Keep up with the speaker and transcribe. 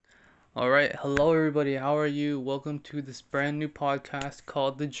All right, hello everybody. How are you? Welcome to this brand new podcast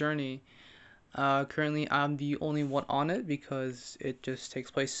called The Journey. Currently, I'm the only one on it because it just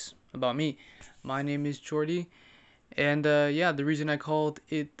takes place about me. My name is Jordy, and yeah, the reason I called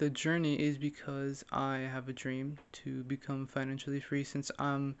it The Journey is because I have a dream to become financially free since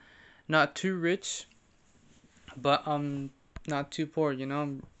I'm not too rich, but I'm not too poor.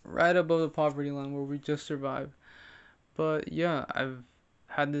 I'm right above the poverty line where we just survive. But yeah, I've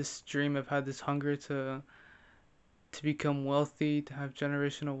had this dream, I've had this hunger to become wealthy, to have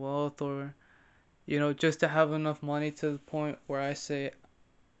generational wealth, or just to have enough money to the point where I say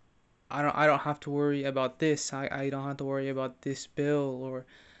I don't have to worry about this. I don't have to worry about this bill, or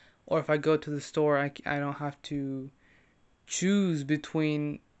if I go to the store, I don't have to choose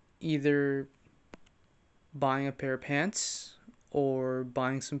between either buying a pair of pants or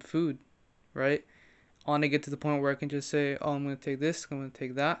buying some food, right? I want to get to the point where I can just say, "Oh, I'm going to take this, I'm going to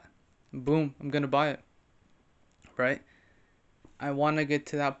take that." Boom, I'm going to buy it, right? I want to get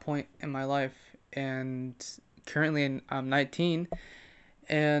to that point in my life, and currently I'm 19,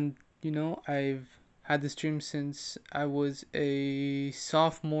 and I've had this dream since I was a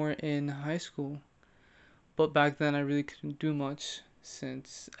sophomore in high school. But back then I really couldn't do much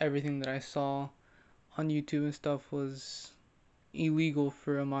since everything that I saw on YouTube and stuff was illegal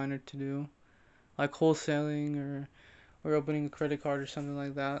for a minor to do, like wholesaling or opening a credit card or something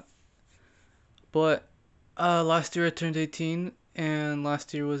like that. But last year I turned 18, and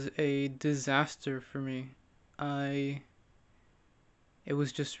last year was a disaster for me. I It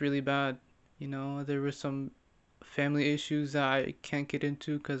was just really bad. There were some family issues that I can't get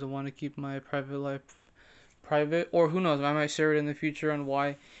into because I want to keep my private life private. Or who knows, I might share it in the future on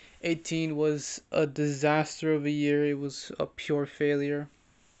why 18 was a disaster of a year. It was a pure failure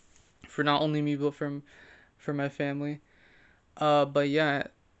for not only me but for my family. But yeah,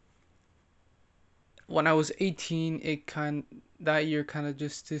 when I was 18, that year kind of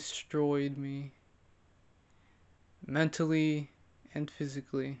just destroyed me mentally and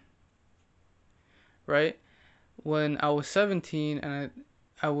physically, right? When I was 17 and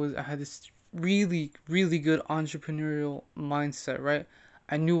I had this really really good entrepreneurial mindset, right?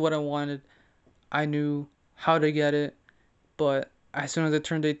 I knew what I wanted. I knew how to get it, but as soon as I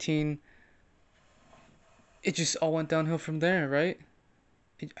turned 18, it just all went downhill from there, right?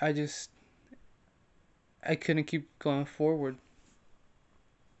 I couldn't keep going forward.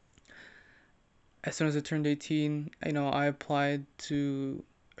 As soon as I turned 18, I applied to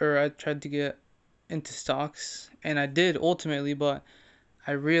or I tried to get into stocks, and I did ultimately, but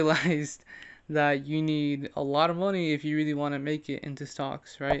I realized that you need a lot of money if you really want to make it into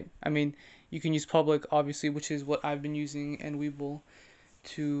stocks, right? I mean, you can use public, obviously, which is what I've been using and Webull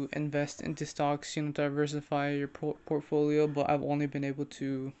to invest into stocks, diversify your portfolio, but I've only been able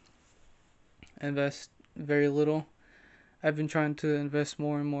to invest very little. I've been trying to invest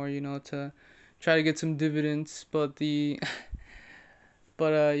more and more, to try to get some dividends, but it's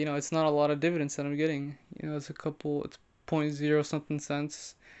not a lot of dividends that I'm getting. It's point zero something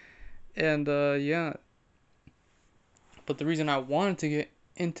cents. And yeah, but the reason I wanted to get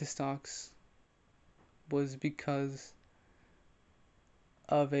into stocks was because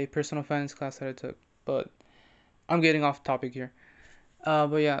of a personal finance class that I took. But I'm getting off topic here.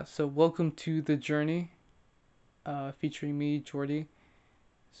 But yeah, so welcome to The Journey, featuring me, Jordy.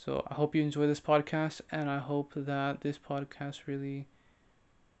 So I hope you enjoy this podcast, and I hope that this podcast really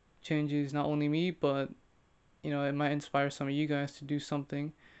changes not only me, but it might inspire some of you guys to do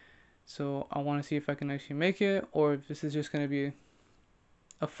something. So I want to see if I can actually make it, or if this is just going to be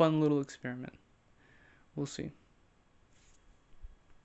a fun little experiment. We'll see.